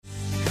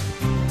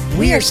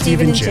We are Steve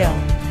and Jill.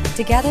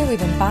 Together, we've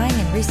been buying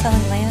and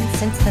reselling land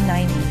since the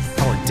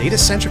 90s. Our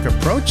data-centric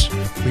approach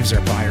leaves our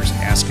buyers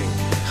asking,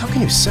 how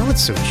can you sell it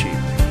so cheap?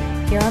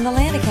 Here on the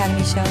Land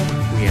Academy Show,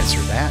 We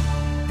answer that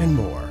and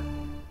more.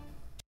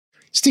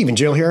 Steve and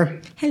Jill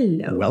here.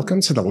 Hello.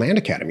 Welcome to the Land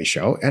Academy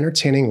Show,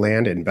 entertaining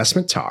land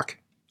investment talk.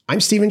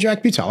 I'm Stephen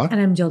Jack Butala. And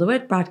I'm Jill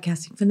DeWitt,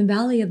 broadcasting from the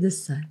Valley of the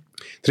Sun.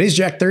 Today's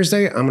Jack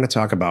Thursday. I'm going to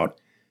talk about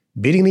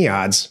beating the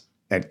odds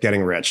at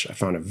getting rich. I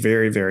found a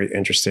very, very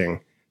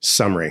interesting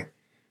summary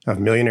of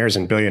millionaires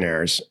and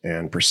billionaires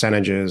and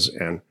percentages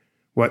and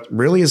what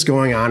really is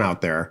going on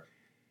out there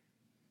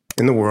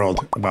in the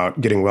world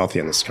about getting wealthy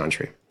in this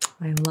country.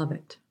 I love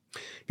it.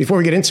 Before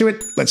we get into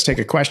it, let's take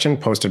a question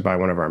posted by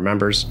one of our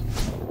members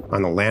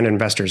on the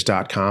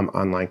landinvestors.com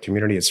online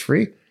community. It's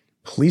free.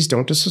 Please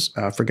don't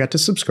forget to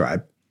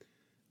subscribe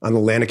on the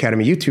Land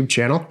Academy YouTube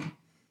channel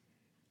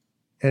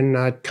and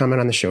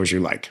comment on the shows you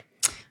like.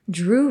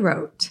 Drew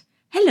wrote,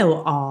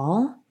 "Hello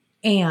all,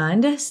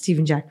 and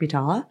Stephen Jack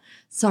Butala.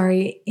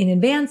 Sorry in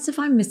advance if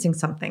I'm missing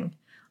something.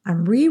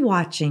 I'm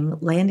rewatching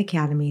Land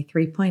Academy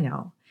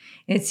 3.0,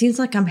 and it seems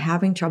like I'm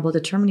having trouble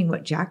determining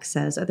what Jack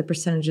says are the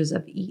percentages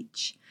of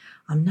each.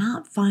 I'm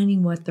not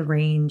finding what the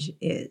range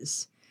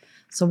is.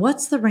 So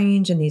what's the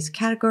range in these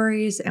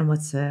categories, and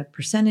what's the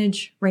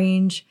percentage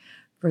range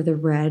for the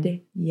red,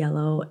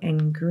 yellow,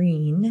 and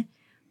green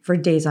for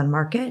days on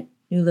market,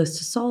 new list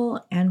to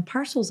sold, and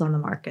parcels on the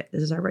market?"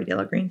 This is our red,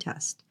 yellow, green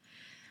test.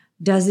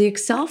 "Does the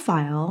Excel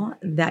file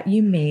that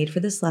you made for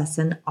this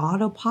lesson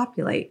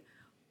auto-populate,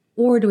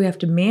 or do we have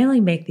to manually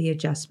make the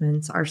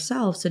adjustments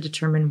ourselves to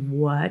determine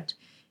what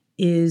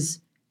is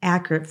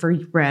accurate for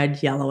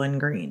red, yellow, and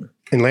green?"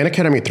 In Land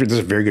Academy 3, this is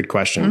a very good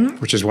question,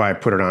 which is why I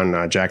put it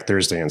on Jack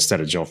Thursday instead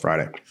of Jill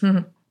Friday.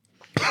 What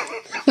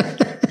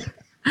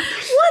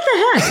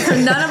the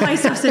heck? None of my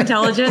stuff's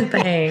intelligent.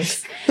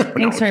 Thanks.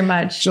 Thanks very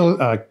much. Jill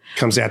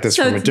comes at this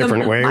from a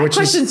different way. My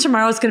question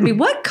tomorrow is going to be,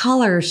 what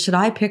colors should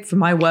I pick for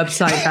my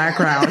website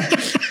background?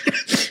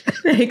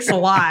 Thanks a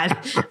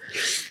lot.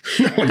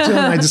 Jill and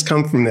I just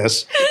come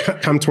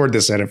toward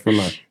this edit from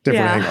a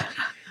different angle.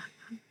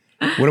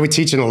 What do we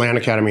teach in the Land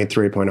Academy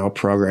 3.0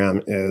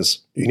 program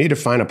is you need to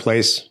find a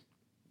place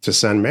to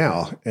send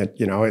mail.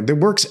 It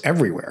works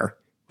everywhere,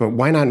 but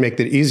why not make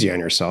it easy on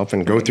yourself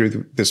and go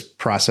through this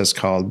process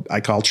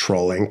I call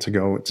trolling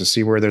to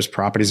see where there's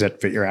properties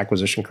that fit your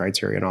acquisition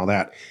criteria and all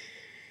that.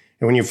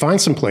 And when you find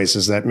some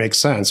places that make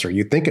sense, or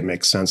you think it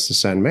makes sense to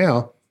send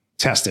mail,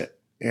 test it.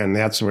 And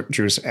that's what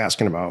Drew's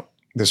asking about.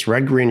 This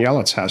red, green,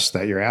 yellow test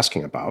that you're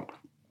asking about,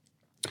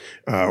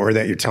 or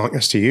that you're telling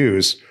us to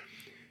use,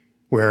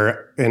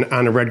 where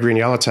on a red, green,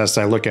 yellow test,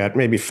 I look at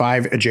maybe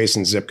 5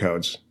 adjacent zip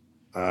codes.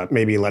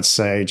 Maybe let's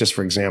say, just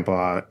for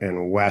example,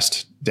 in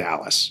West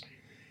Dallas,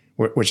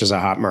 which is a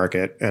hot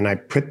market. And I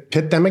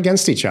pit them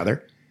against each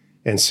other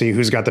and see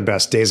who's got the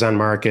best days on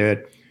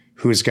market,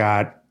 who's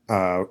got,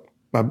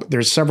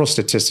 there's several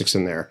statistics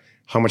in there.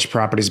 How much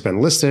property's been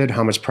listed,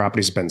 how much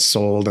property's been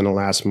sold in the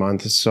last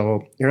month.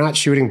 So you're not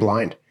shooting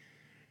blind.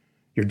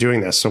 You're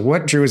doing this. So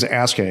what Drew is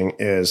asking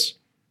is,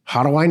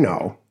 how do I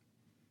know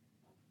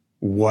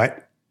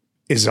what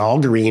is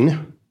all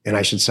green and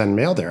I should send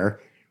mail there,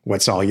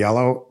 what's all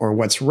yellow or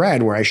what's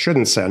red where I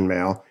shouldn't send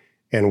mail,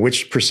 and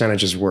which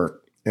percentages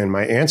work? And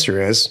my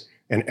answer is,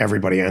 and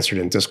everybody answered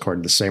in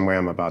Discord the same way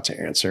I'm about to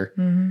answer,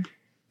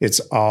 it's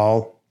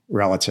all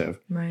relative.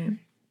 Right.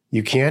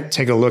 You can't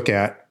take a look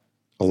at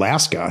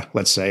Alaska,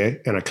 let's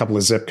say, and a couple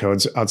of zip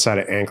codes outside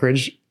of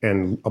Anchorage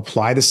and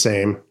apply the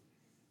same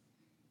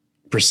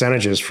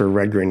percentages for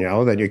red, green,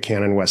 yellow that you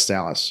can in West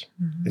Dallas.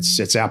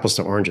 It's apples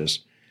to oranges.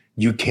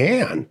 You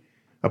can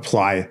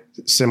apply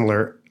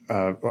similar,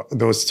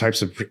 those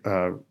types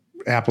of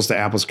apples to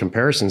apples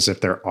comparisons if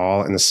they're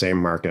all in the same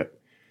market.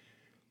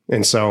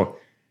 And so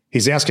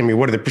he's asking me,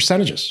 what are the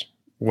percentages?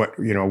 What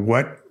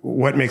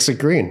makes it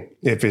green?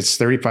 If it's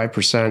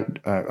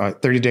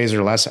 35%, 30 days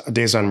or less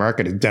days on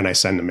market, then I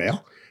send the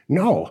mail?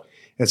 No,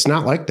 it's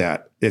not like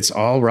that. It's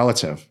all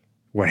relative.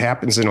 What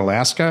happens in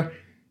Alaska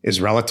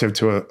is relative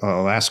to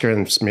Alaska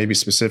and maybe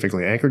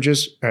specifically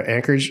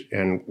Anchorage.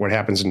 And what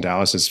happens in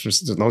Dallas is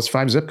just those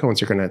 5 zip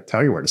codes are going to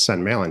tell you where to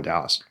send mail in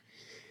Dallas.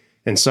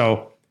 And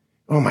so,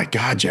 oh my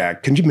God,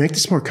 Jack, can you make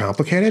this more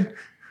complicated?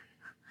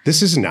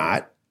 This is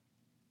not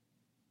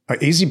an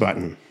easy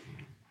button.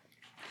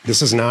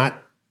 This is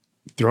not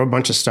throw a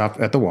bunch of stuff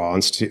at the wall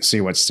and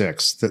see what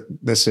sticks.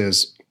 This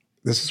is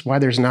why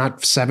there's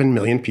not 7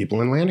 million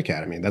people in Land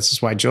Academy. This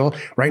is why Jill,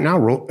 right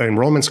now,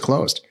 enrollment's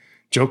closed.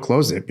 Jill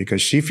closed it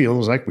because she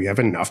feels like we have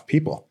enough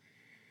people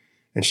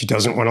and she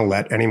doesn't want to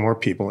let any more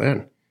people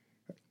in.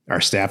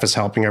 Our staff is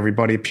helping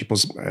everybody.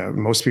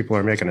 Most people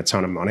are making a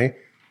ton of money.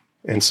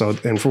 And so,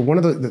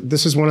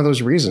 this is one of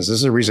those reasons. This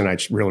is a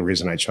real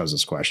reason I chose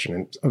this question.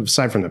 And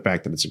aside from the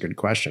fact that it's a good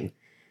question,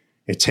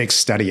 it takes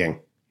studying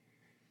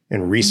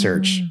and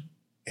research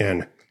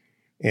and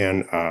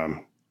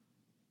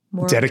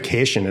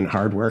dedication and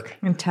hard work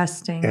and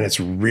testing. And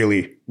it's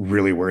really,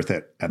 really worth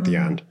it at the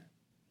end.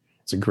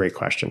 It's a great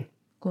question.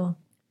 Cool.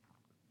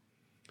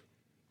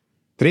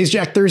 Today's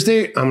Jack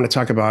Thursday. I'm going to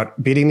talk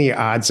about beating the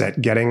odds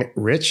at getting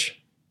rich.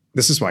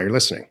 This is why you're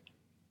listening.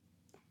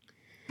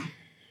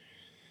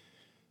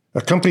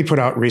 A company put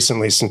out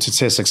recently some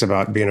statistics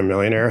about being a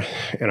millionaire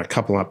and a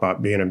couple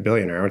about being a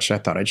billionaire, which I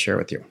thought I'd share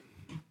with you.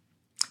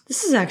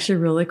 This is actually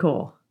really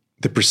cool.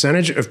 The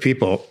percentage of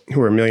people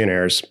who are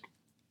millionaires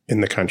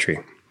in the country,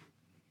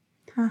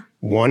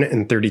 1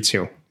 in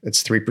 32.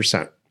 It's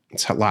 3%.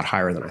 It's a lot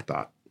higher than I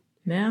thought.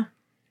 Yeah.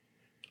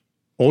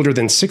 Older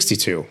than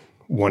 62,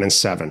 1 in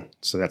 7.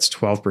 So that's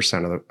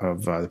 12%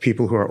 of the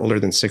people who are older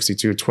than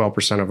 62,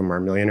 12% of them are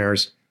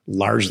millionaires,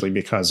 largely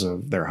because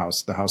of their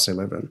house, the house they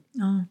live in.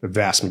 Oh, The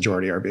vast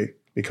majority are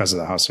because of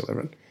the house they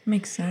live in.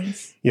 makes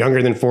sense.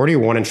 Younger than 40,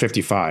 1 in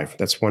 55.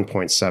 That's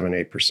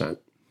 1.78%.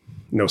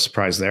 No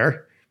surprise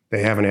there.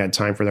 They haven't had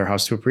time for their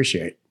house to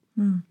appreciate.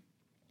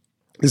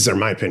 These are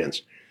my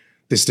opinions.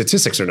 The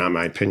statistics are not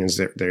my opinions.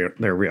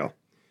 They're real.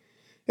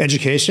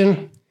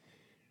 Education,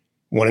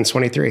 1 in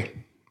 23.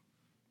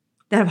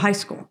 They have high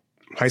school.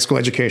 High school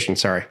education,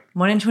 sorry,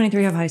 1 in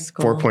 23 have high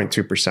school.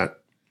 4.2%.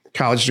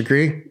 College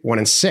degree, 1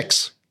 in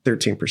 6,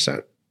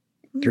 13%,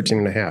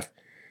 13.5.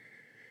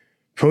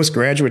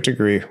 Postgraduate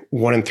degree,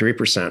 1 in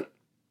 3%.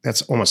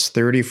 That's almost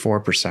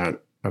 34%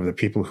 of the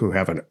people who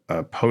have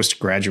a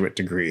postgraduate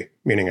degree,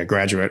 meaning a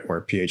graduate or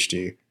a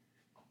PhD,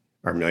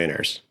 are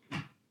millionaires.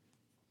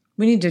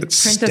 We need to print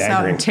this out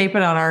staggering. and tape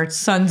it on our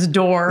son's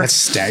door. That's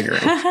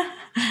staggering.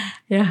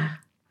 Yeah.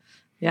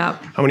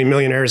 Yep. How many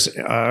millionaires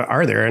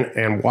are there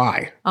and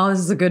why? Oh, this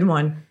is a good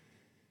one.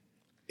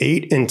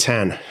 8 in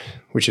 10,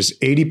 which is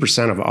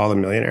 80% of all the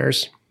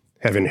millionaires,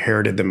 have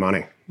inherited the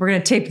money. We're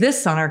going to tape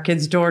this on our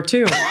kid's door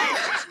too.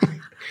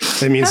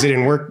 That means they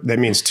didn't work. That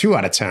means 2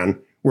 out of 10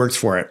 worked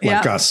for it,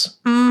 like Yeah. us,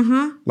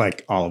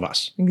 like all of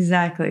us.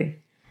 Exactly.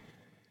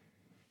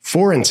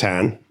 4 in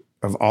 10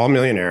 of all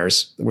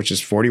millionaires, which is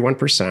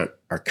 41%,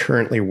 are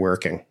currently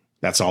working.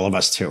 That's all of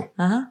us too.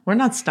 We're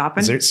not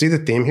stopping. See the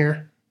theme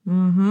here?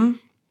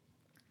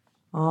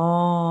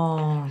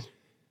 Oh,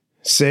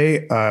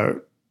 Say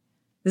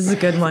this is a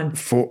good one.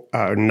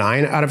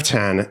 9 out of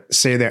 10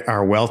 say they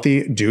are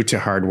wealthy due to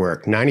hard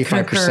work.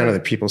 95% Concur. of the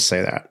people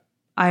say that.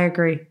 I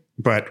agree.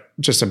 But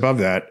just above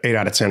that, 8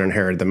 out of 10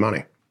 inherited the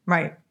money.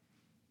 Right.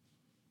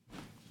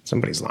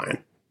 Somebody's lying.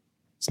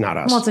 It's not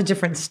us. Well, it's a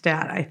different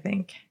stat, I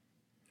think.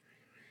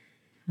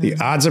 The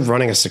odds of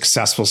running a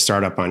successful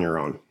startup on your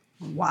own.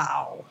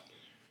 Wow.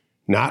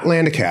 Not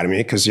Land Academy,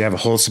 because you have a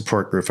whole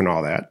support group and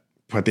all that.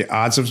 But the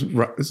odds of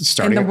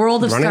starting In the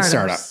world of running a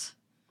startups.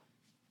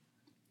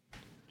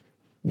 startup,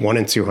 1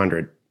 in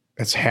 200.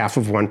 That's half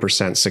of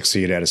 1%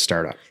 succeed at a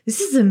startup. This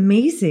is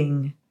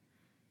amazing.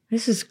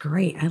 This is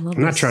great. I love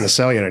I'm not this. trying to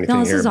sell you anything No,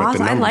 this here, is but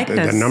awesome. I like the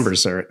this.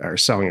 numbers are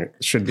selling it.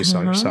 Should be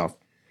selling yourself.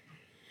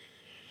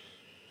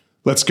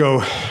 Let's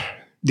go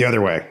the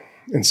other way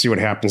and see what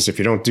happens if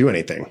you don't do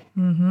anything.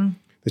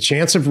 The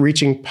chance of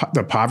reaching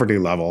the poverty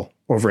level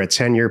over a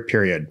 10-year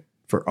period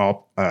for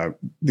all,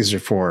 these are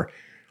for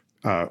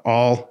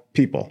all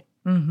people,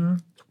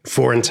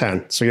 4 in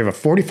 10. So you have a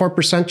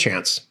 44%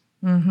 chance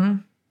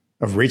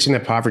of reaching the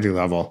poverty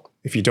level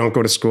if you don't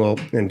go to school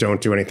and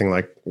don't do anything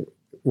like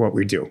what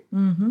we do.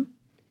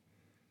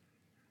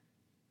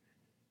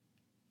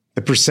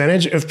 The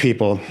percentage of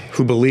people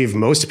who believe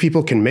most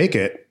people can make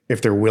it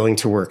if they're willing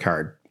to work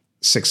hard,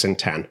 6 in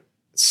 10.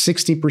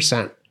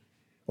 60%.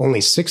 Only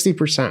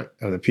 60%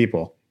 of the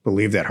people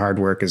believe that hard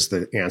work is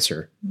the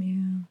answer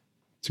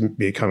to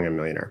becoming a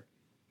millionaire.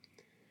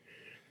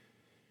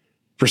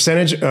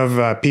 Percentage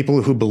of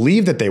people who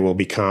believe that they will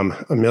become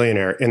a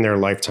millionaire in their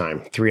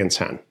lifetime, 3 in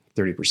 10,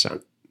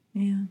 30%.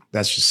 Yeah,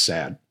 That's just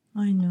sad.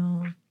 I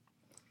know.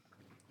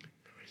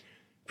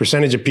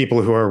 Percentage of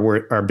people who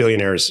are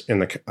billionaires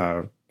in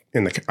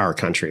our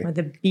country, With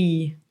a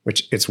B.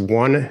 which it's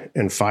 1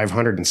 in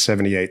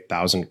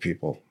 578,000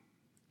 people.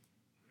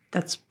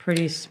 That's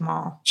pretty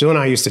small. Jill and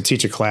I used to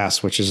teach a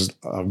class, which is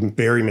a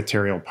very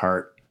material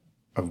part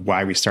of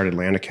why we started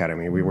Land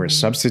Academy. We were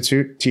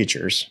substitute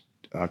teachers,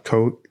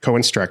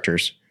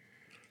 co-instructors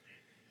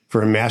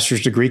for a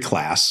master's degree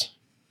class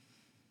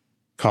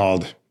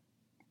called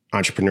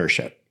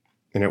entrepreneurship.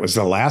 And it was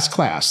the last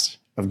class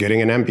of getting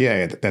an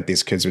MBA that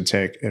these kids would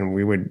take. And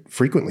we would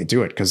frequently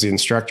do it because the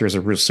instructor is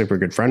a real super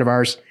good friend of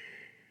ours.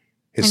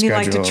 His And you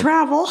like to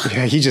travel.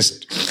 Yeah, he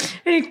just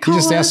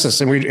asked us,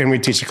 and we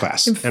teach a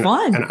class. It's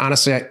fun. And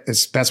honestly,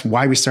 that's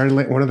why we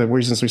started. One of the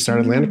reasons we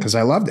started Land, because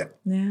I loved it.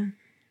 Yeah.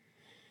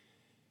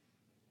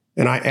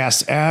 And I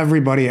asked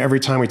everybody every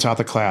time we taught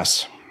the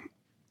class,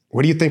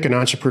 "What do you think an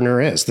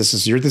entrepreneur is? This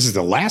is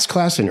the last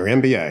class in your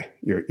MBA.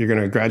 You're going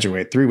to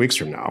graduate 3 weeks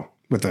from now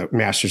with a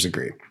master's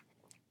degree.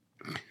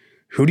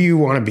 Who do you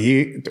want to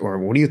be, or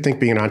what do you think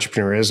being an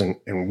entrepreneur is, and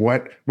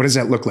what does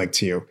that look like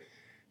to you?"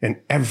 And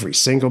every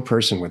single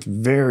person, with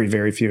very,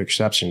 very few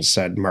exceptions,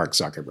 said Mark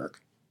Zuckerberg.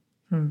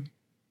 Well,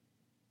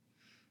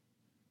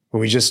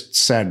 we just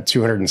said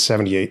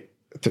 278.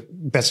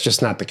 That's just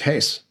not the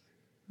case.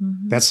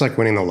 That's like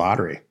winning the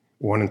lottery.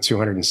 1 in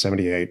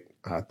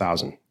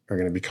 278,000 are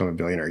going to become a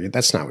billionaire.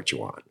 That's not what you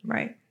want.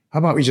 Right. How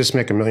about we just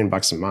make $1 million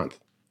a month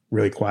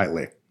really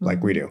quietly,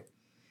 like we do?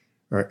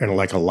 and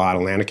like a lot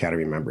of Land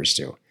Academy members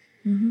do.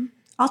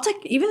 I'll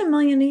take even $1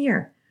 million a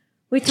year.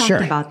 We talked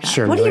Sure, about that.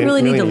 sure, What do you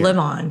really need to million a live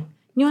year. on?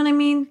 You know what I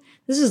mean?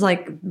 This is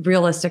like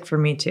realistic for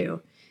me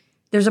too.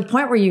 There's a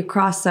point where you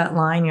cross that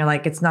line, you're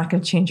like, it's not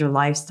going to change your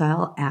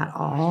lifestyle at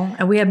all.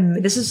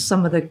 And this is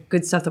some of the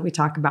good stuff that we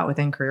talk about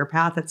within Career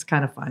Path. It's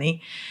kind of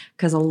funny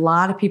because a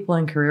lot of people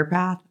in Career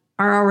Path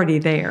are already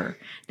there.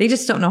 They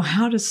just don't know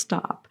how to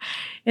stop.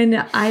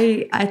 And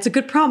it's a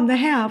good problem to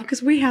have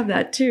because we have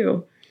that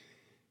too.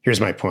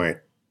 Here's my point.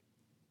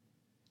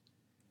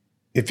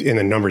 If in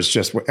the numbers,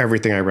 just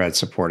everything I read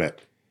support it.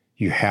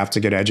 You have to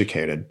get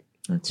educated,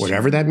 That's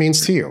whatever that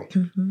means to you.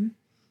 Mm-hmm.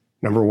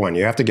 Number one,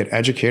 you have to get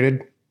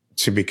educated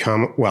to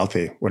become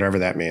wealthy, whatever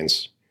that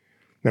means.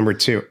 Number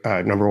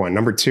one.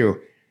 Number two,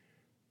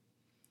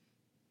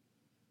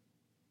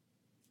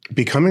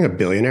 becoming a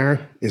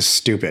billionaire is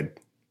stupid.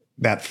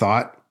 That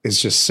thought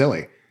is just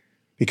silly.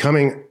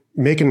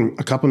 Making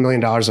a couple $1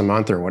 million a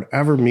month or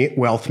whatever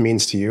wealth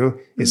means to you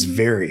is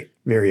very,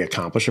 very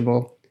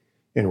accomplishable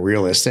and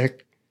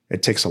realistic.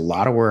 It takes a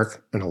lot of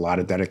work and a lot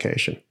of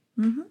dedication.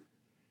 Mm-hmm.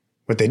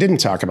 What they didn't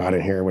talk about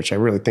in here, which I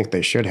really think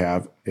they should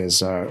have,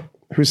 is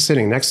who's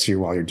sitting next to you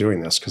while you're doing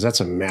this, because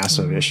that's a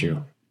massive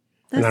issue.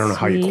 And I don't know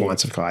how you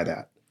quantify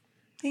that.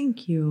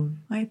 Thank you.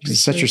 I appreciate You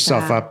set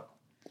yourself that. up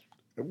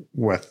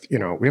with,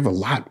 we have a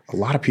lot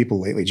of people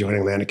lately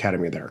joining Land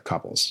Academy that are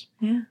couples.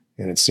 Yeah.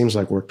 And it seems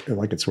like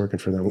it's working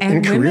for them.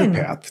 And in women.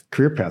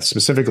 Career Path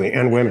specifically,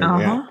 and women.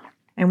 Yeah.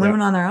 And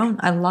women on their own.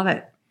 I love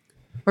it.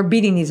 We're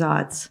beating these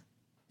odds.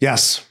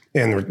 Yes.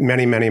 And there are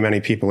many, many, many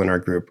people in our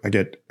group. I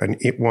get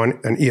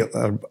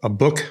a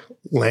book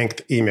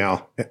length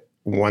email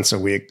once a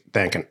week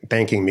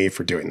thanking me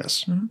for doing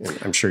this. Mm-hmm. And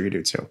I'm sure you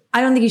do too.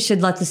 I don't think you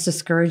should let this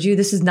discourage you.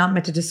 This is not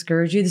meant to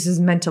discourage you. This is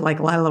meant to like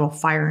light a little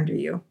fire under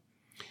you.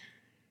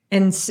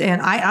 And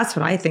that's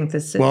what I think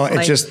this is. Well,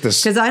 it's just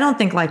this. Because I don't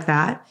think like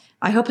that.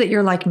 I hope that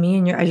you're like me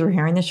and as you're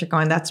hearing this, you're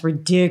going, that's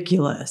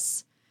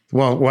ridiculous.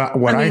 Well,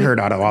 what I heard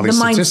out of all these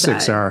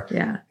statistics are,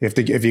 if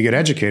you get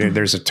educated,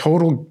 there's a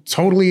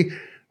totally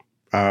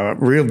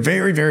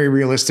very, very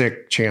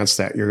realistic chance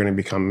that you're going to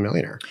become a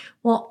millionaire.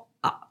 Well,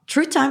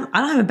 truth time,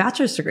 I don't have a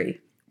bachelor's degree.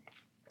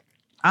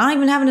 I don't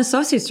even have an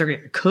associate's degree.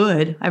 I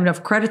could. I have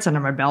enough credits under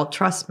my belt,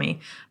 trust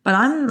me. But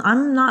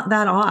I'm not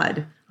that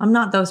odd. I'm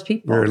not those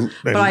people.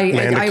 But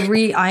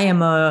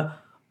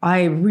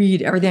I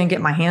read everything I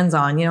get my hands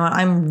on. You know,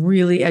 I'm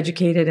really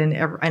educated in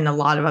a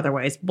lot of other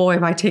ways. Boy,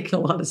 have I taken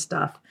a lot of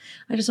stuff.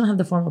 I just don't have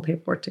the formal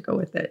paperwork to go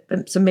with it.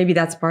 So maybe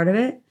that's part of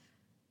it.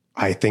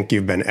 I think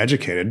you've been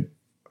educated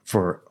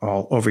for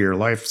all over your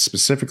life,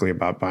 specifically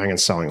about buying and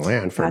selling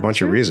land for a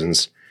bunch of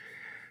reasons.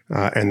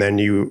 And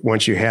then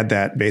once you had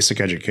that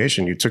basic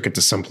education, you took it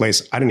to some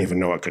place I didn't even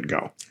know it could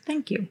go.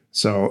 Thank you.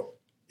 So,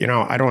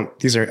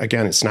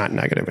 it's not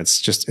negative.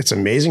 It's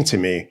amazing to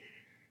me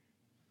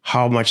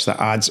how much the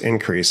odds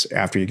increase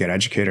after you get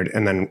educated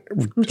and then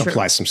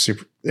apply some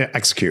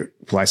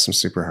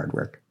super hard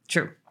work.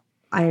 True.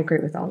 I agree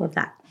with all of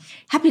that.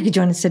 Happy you could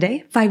join us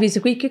today. 5 days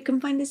a week, you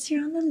can find us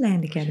here on the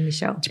Land Academy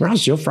Show.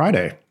 Tomorrow's Jill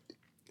Friday.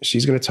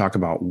 She's going to talk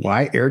about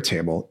why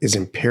Airtable is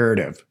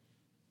imperative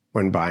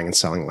when buying and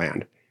selling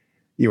land.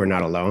 You are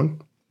not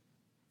alone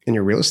in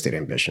your real estate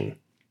ambition.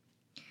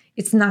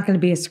 It's not going to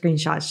be a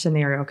screenshot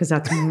scenario because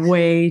that's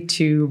way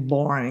too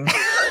boring.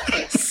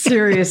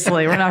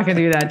 Seriously, we're not going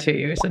to do that to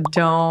you. So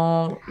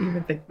don't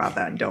even think about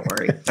that. Don't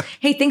worry.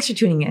 Hey, thanks for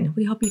tuning in.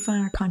 We hope you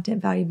find our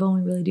content valuable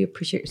and we really do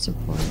appreciate your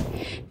support.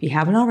 If you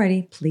haven't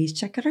already, please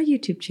check out our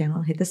YouTube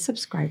channel, hit the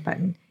subscribe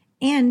button.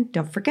 And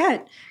don't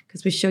forget,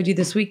 because we showed you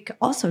this week,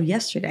 also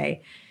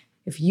yesterday,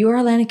 if you are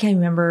a Land Academy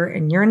member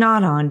and you're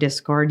not on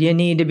Discord, you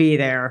need to be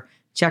there.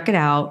 Check it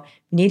out. If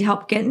you need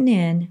help getting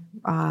in,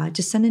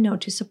 just send a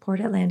note to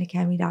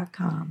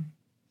support@landacademy.com.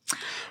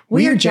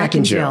 We are Jack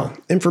and Jill.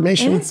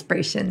 Information and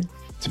inspiration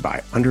to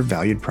buy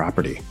undervalued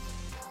property.